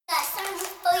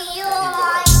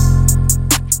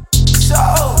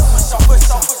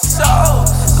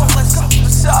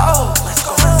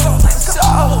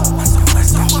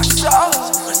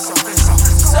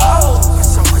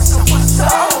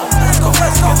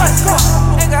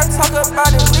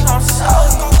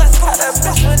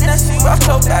Rock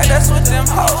your back, that's what them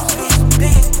hoes do.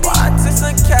 These blunts and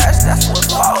some cash, that's what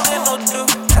clothing will do.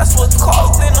 That's what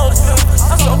clothing will do.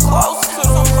 I'm so close to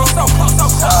the roof, so close,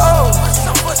 so close.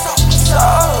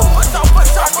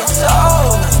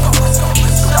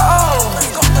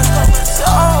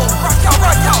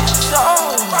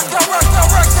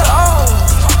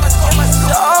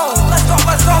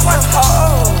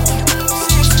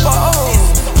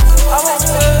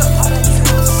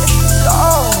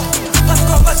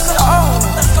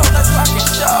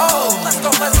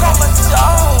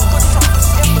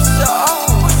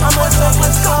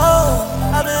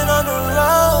 I've been on the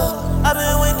road, I've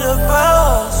been with the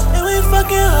bros, and we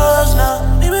fucking hoes now.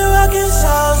 We been rocking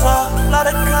salsa, lot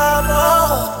of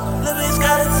combo. Lil' bitch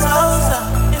got a toast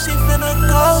out, and she finna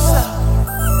go south.